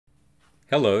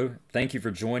Hello, thank you for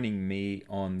joining me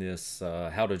on this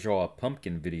how to draw a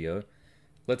pumpkin video.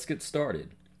 Let's get started.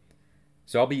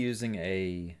 So I'll be using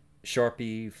a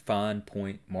Sharpie fine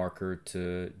point marker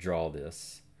to draw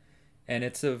this. And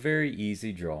it's a very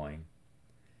easy drawing,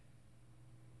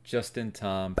 just in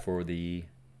time for the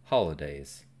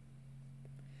holidays.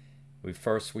 We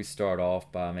start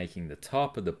off by making the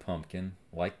top of the pumpkin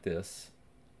like this.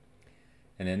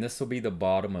 And then this will be the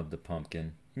bottom of the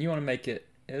pumpkin. And you want to make it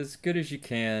as good as you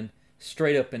can,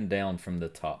 straight up and down from the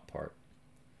top part.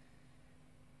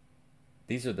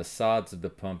 These are the sides of the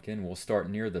pumpkin. We'll start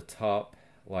near the top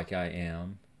like I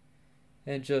am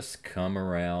and just come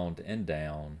around and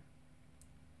down.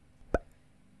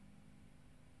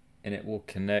 And it will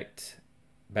connect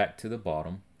back to the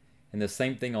bottom. And the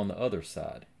same thing on the other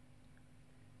side.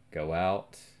 Go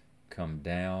out, come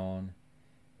down,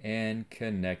 and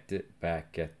connect it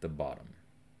back at the bottom.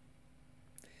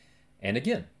 And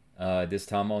again, this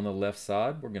time on the left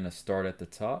side, we're going to start at the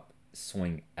top,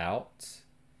 swing out,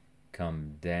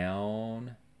 come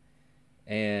down,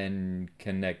 and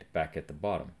connect back at the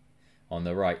bottom. On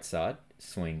the right side,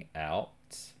 swing out,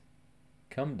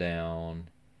 come down,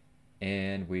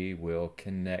 and we will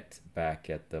connect back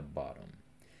at the bottom.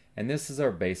 And this is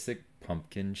our basic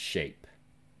pumpkin shape.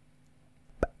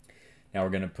 Now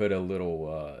we're going to put a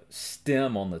little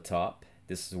stem on the top.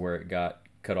 This is where it got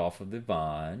cut off of the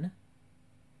vine.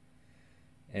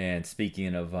 And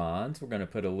speaking of vines, we're going to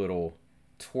put a little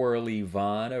twirly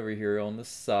vine over here on the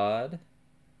side.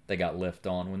 They got left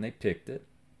on when they picked it.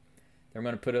 Then we're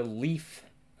going to put a leaf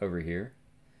over here.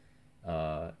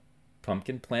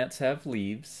 Pumpkin plants have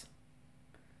leaves.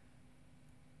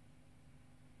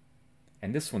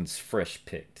 And this one's fresh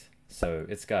picked. So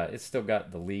it's still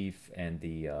got the leaf and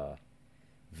the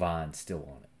vine still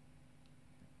on it.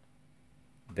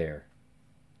 There.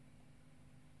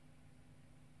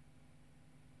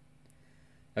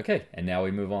 Okay, and now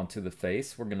we move on to the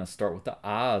face. We're going to start with the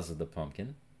eyes of the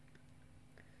pumpkin.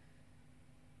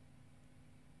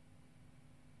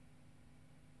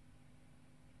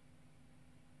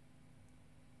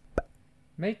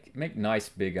 Make nice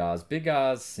big eyes. Big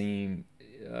eyes seem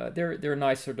they're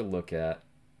nicer to look at.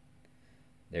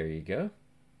 There you go.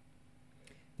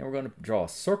 Now we're going to draw a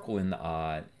circle in the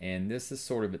eye, and this is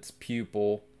sort of its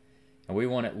pupil, and we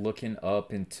want it looking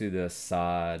up into the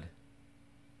side,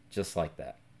 just like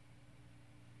that.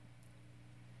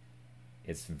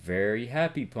 It's very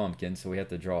happy pumpkin, so we have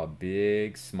to draw a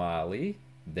big smiley.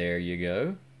 There you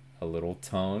go. A little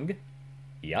tongue.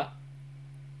 Yeah.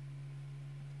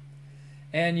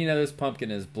 And you know this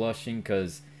pumpkin is blushing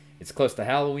because it's close to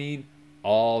Halloween.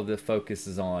 All the focus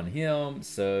is on him,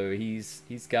 so he's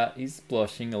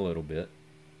blushing a little bit.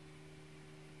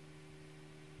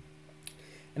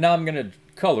 And now I'm gonna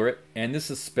color it, and this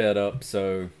is sped up,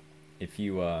 so if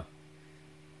you want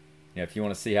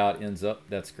to see how it ends up,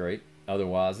 that's great.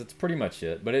 Otherwise, it's pretty much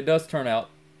it. But it does turn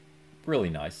out really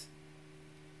nice.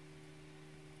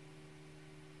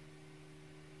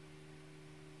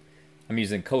 I'm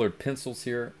using colored pencils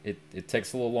here. It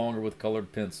takes a little longer with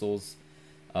colored pencils.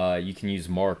 You can use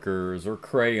markers or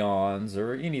crayons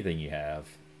or anything you have.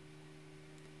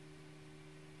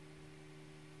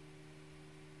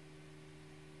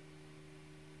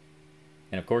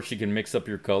 And of course, you can mix up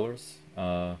your colors.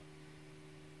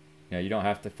 You don't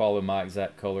have to follow my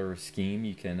exact color scheme.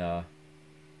 You can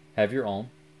have your own.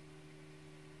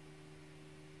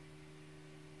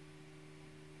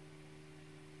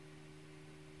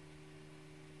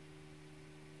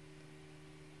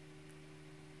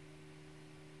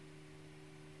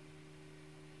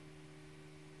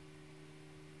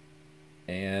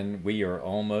 And we are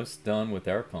almost done with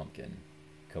our pumpkin.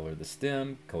 Color the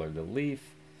stem, color the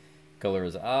leaf, color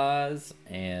his eyes,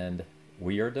 and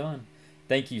we are done.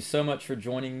 Thank you so much for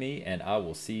joining me, and I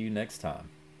will see you next time.